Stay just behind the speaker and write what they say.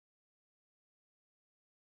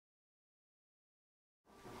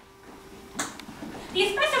The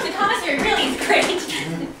espresso in the commissary really is great.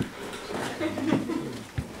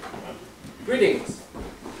 Greetings.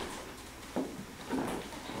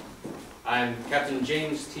 I'm Captain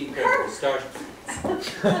James T. Kirk, Star.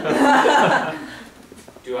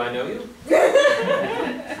 Do I know you?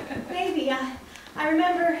 Maybe. I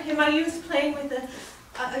remember in my youth playing with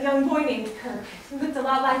a young boy named Kirk who looked a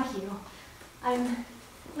lot like you. I'm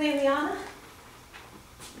Leiliana.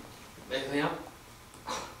 Leiliana?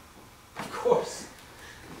 Oh, of course.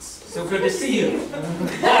 It's so good to see you.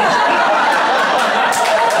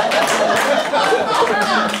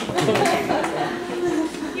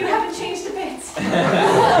 You haven't changed a bit.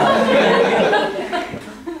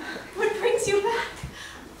 What brings you back?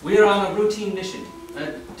 We are on a routine mission,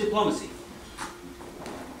 diplomacy.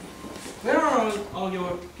 Where are all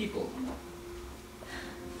your people?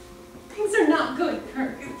 Things are not good,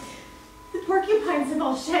 Kirk. The porcupines have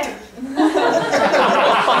all shed.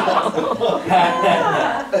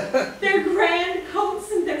 Their grand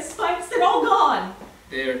coats and their spikes, they're all gone.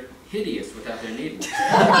 They're hideous without their needles. I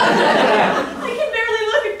can barely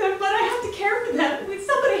look at them, but I have to care for them.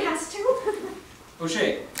 Somebody has to.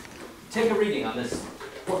 O'Shea, take a reading on this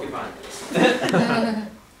porcupine.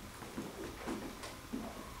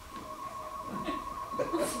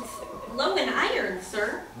 Low in iron,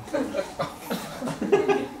 sir.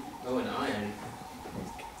 Low in iron.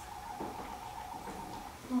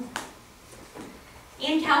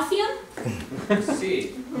 And calcium?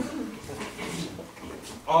 See.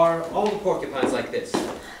 Are all the porcupines like this?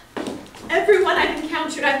 Everyone I've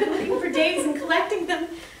encountered, I've been looking for days and collecting them.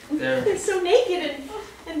 They're so naked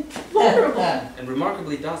and vulnerable. And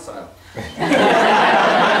remarkably docile.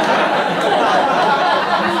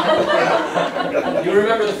 You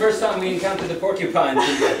remember the first time we encountered the porcupines,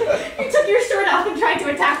 didn't you? You took your sword off and tried to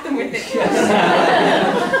attack them with it.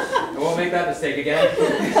 I won't make that mistake again.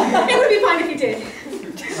 It would be fine if you did.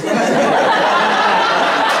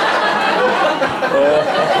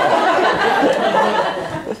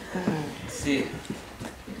 See.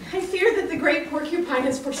 I fear that the great porcupine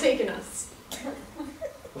has forsaken us.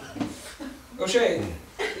 O'Shea,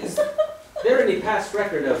 is there any past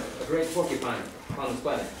record of a great porcupine on this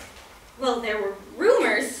planet? Well, there were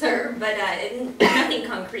rumors, sir, but nothing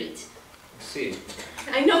concrete. See.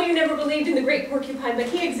 I know you never believed in the great porcupine, but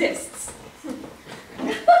he exists.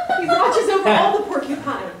 He watches over all the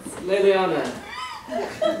porcupines. Leiliana,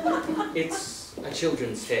 it's a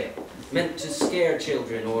children's tale, meant to scare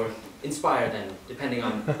children or inspire them, depending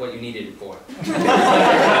on what you needed it for.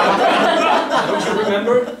 Don't you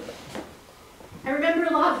remember? I remember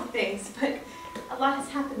a lot of things, but a lot has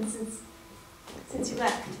happened since you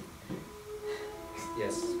left.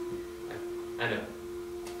 Yes, I know.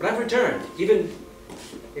 But I've returned, even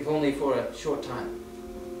if only for a short time.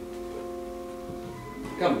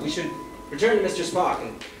 Come, we should return to Mr. Spock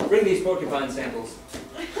and bring these porcupine samples.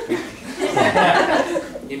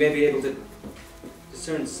 He may be able to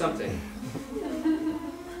discern something.